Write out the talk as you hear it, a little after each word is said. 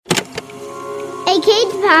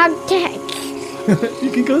kids podcast.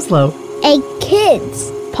 You can go slow. A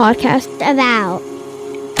kids podcast about.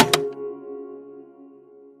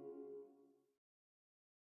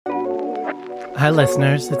 Hi,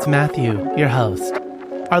 listeners. It's Matthew, your host.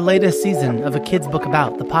 Our latest season of A Kid's Book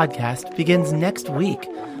About, the podcast, begins next week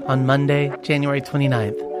on Monday, January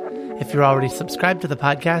 29th. If you're already subscribed to the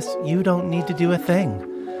podcast, you don't need to do a thing.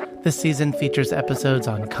 This season features episodes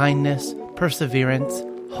on kindness, perseverance,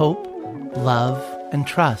 hope, love, and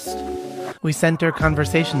trust. We center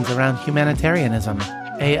conversations around humanitarianism,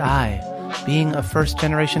 AI, being a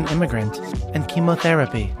first-generation immigrant, and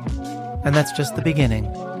chemotherapy. And that's just the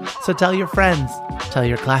beginning. So tell your friends, tell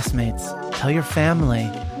your classmates, tell your family,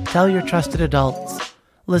 tell your trusted adults.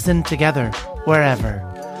 Listen together, wherever.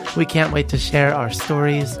 We can't wait to share our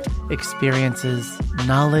stories, experiences,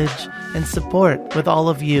 knowledge, and support with all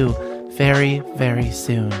of you very, very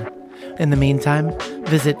soon. In the meantime,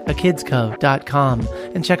 visit akidsco.com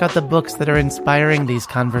and check out the books that are inspiring these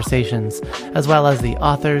conversations, as well as the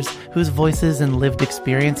authors whose voices and lived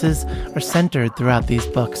experiences are centered throughout these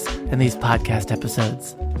books and these podcast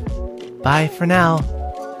episodes. Bye for now.